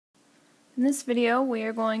In this video, we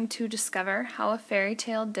are going to discover how a fairy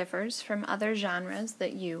tale differs from other genres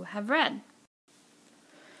that you have read.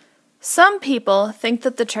 Some people think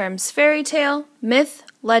that the terms fairy tale, myth,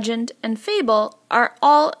 legend, and fable are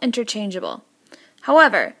all interchangeable.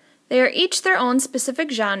 However, they are each their own specific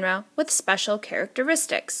genre with special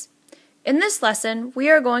characteristics. In this lesson, we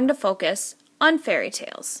are going to focus on fairy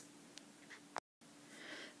tales.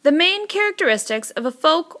 The main characteristics of a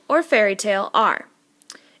folk or fairy tale are: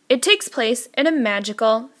 it takes place in a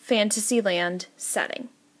magical fantasyland setting.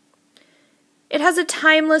 It has a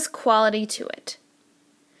timeless quality to it.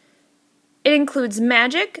 It includes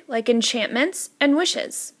magic, like enchantments and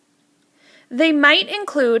wishes. They might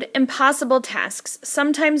include impossible tasks,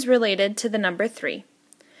 sometimes related to the number 3.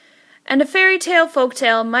 And a fairy tale,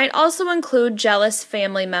 folktale might also include jealous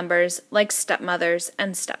family members, like stepmothers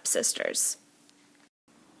and stepsisters.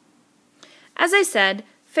 As I said,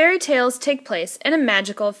 fairy tales take place in a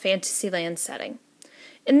magical fantasyland setting.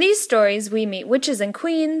 In these stories, we meet witches and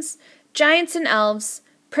queens, giants and elves,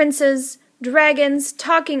 princes, dragons,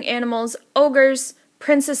 talking animals, ogres,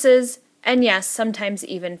 princesses, and yes, sometimes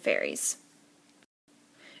even fairies.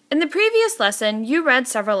 In the previous lesson, you read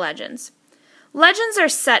several legends. Legends are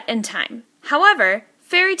set in time. However,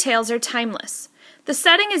 fairy tales are timeless. The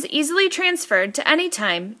setting is easily transferred to any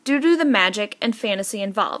time due to the magic and fantasy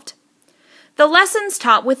involved. The lessons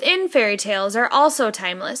taught within fairy tales are also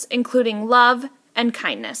timeless, including love and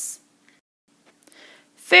kindness.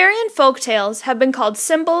 Fairy and folk tales have been called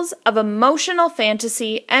symbols of emotional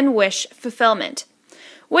fantasy and wish fulfillment.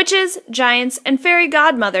 Witches, giants, and fairy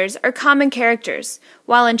godmothers are common characters,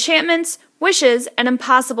 while enchantments, wishes, and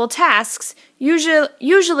impossible tasks,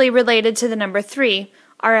 usually related to the number 3,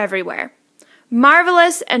 are everywhere.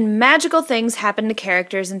 Marvelous and magical things happen to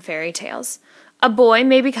characters in fairy tales. A boy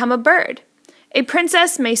may become a bird. A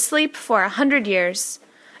princess may sleep for 100 years.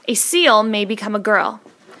 A seal may become a girl.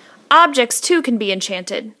 Objects, too, can be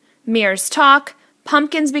enchanted. Mirrors talk,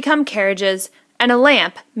 pumpkins become carriages, and a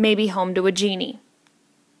lamp may be home to a genie.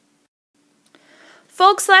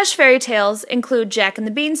 Folk/fairy tales include Jack and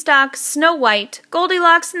the Beanstalk, Snow White,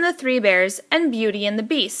 Goldilocks and the Three Bears, and Beauty and the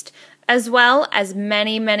Beast, as well as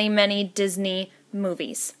many Disney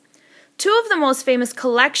movies. 2 of the most famous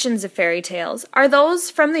collections of fairy tales are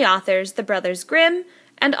those from the authors the Brothers Grimm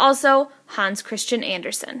and also Hans Christian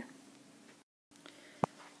Andersen.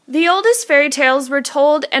 The oldest fairy tales were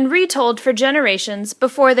told and retold for generations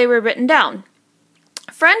before they were written down.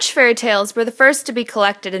 French fairy tales were the first to be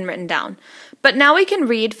collected and written down, but now we can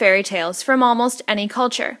read fairy tales from almost any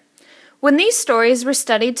culture. When these stories were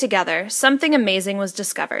studied together, something amazing was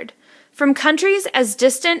discovered. From countries as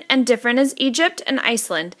distant and different as Egypt and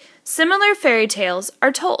Iceland, similar fairy tales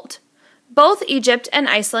are told. Both Egypt and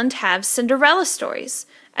Iceland have Cinderella stories,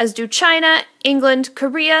 as do China, England,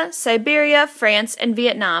 Korea, Siberia, France, and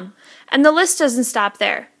Vietnam, and the list doesn't stop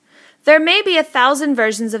there. There may be 1,000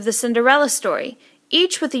 versions of the Cinderella story,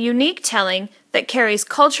 each with a unique telling that carries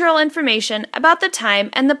cultural information about the time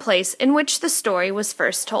and the place in which the story was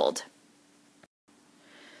first told.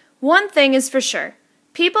 One thing is for sure.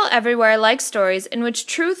 People everywhere like stories in which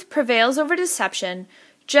truth prevails over deception,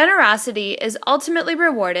 generosity is ultimately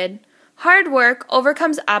rewarded, hard work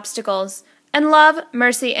overcomes obstacles, and love,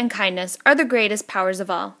 mercy, and kindness are the greatest powers of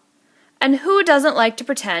all. And who doesn't like to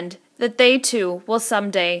pretend that they too will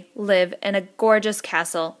someday live in a gorgeous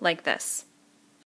castle like this?